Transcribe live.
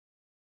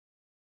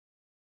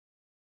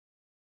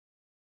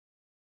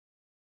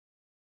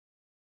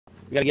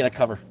We gotta get a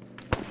cover.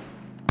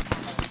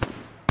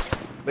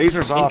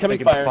 Lasers off, Incoming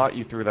they can fire. spot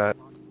you through that.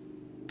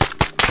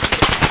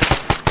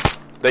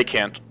 They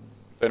can't.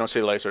 They don't see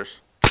lasers.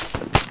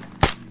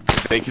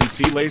 They can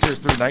see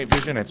lasers through night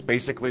vision. It's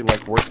basically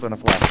like worse than a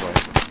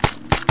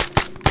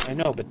flashlight. I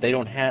know, but they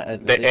don't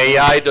have... The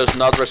AI does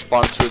not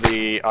respond to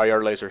the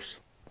IR lasers,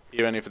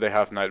 even if they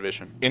have night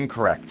vision.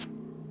 Incorrect.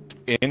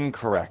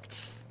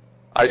 Incorrect.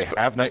 They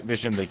have night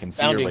vision, they can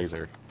see your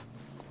laser.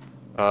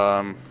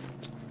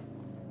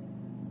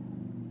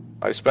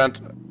 I spent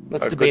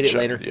Let's debate it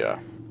later. Yeah,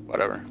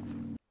 whatever.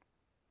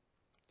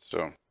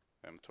 So,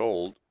 I'm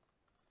told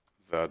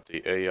that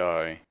the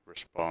AI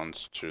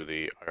responds to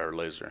the IR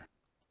laser.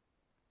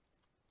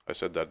 I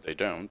said that they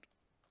don't,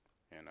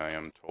 and I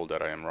am told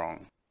that I am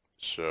wrong.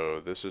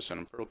 So this is an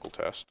empirical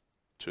test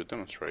to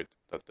demonstrate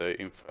that they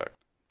in fact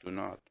do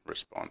not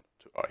respond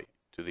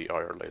to the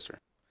IR laser.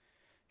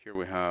 Here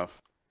we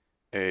have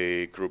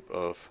a group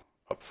of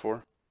up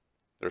 4.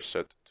 They're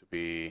set to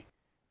be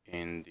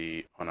in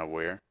the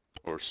unaware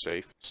or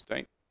safe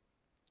state.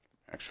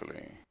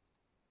 Actually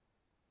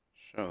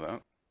show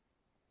that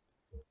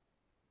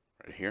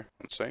right here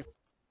on safe,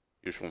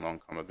 usual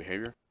non-combat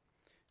behavior.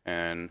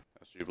 And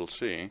as you will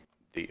see,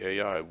 the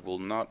AI will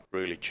not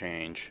really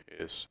change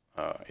its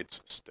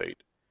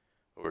state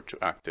over to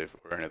active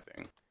or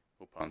anything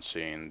upon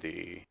seeing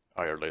the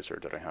IR laser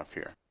that I have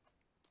here.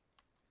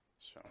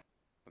 So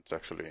let's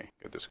actually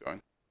get this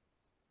going.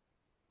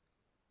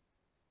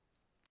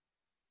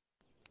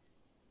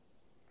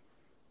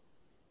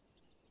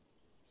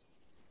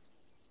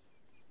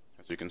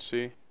 As you can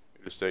see,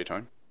 it is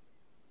daytime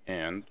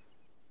and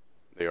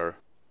they are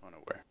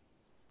unaware.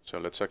 So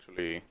let's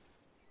actually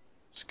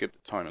skip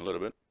the time a little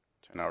bit,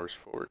 10 hours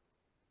forward.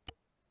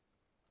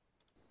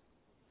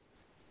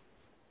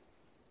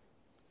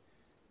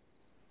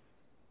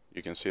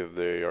 You can see that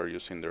they are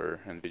using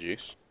their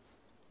NVGs.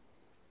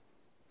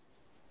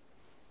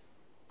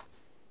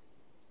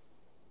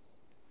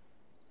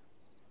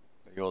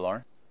 They all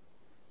are.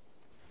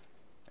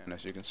 And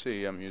as you can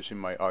see, I'm using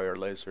my IR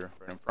laser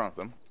right in front of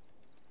them.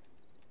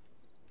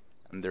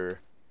 And their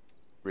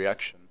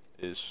reaction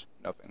is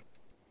nothing.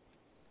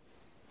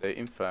 They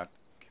in fact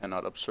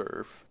cannot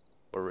observe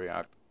or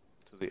react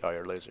to the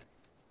IR laser.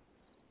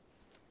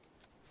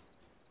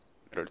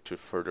 In order to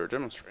further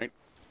demonstrate,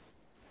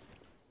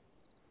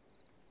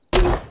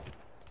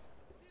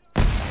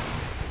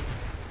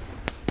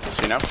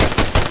 see now?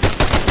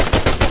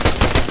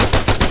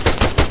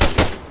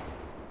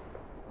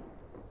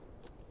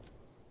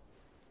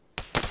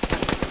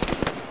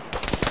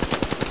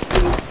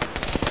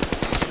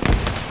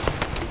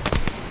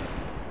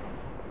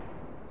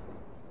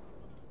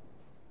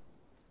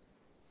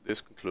 This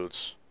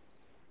concludes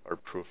our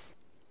proof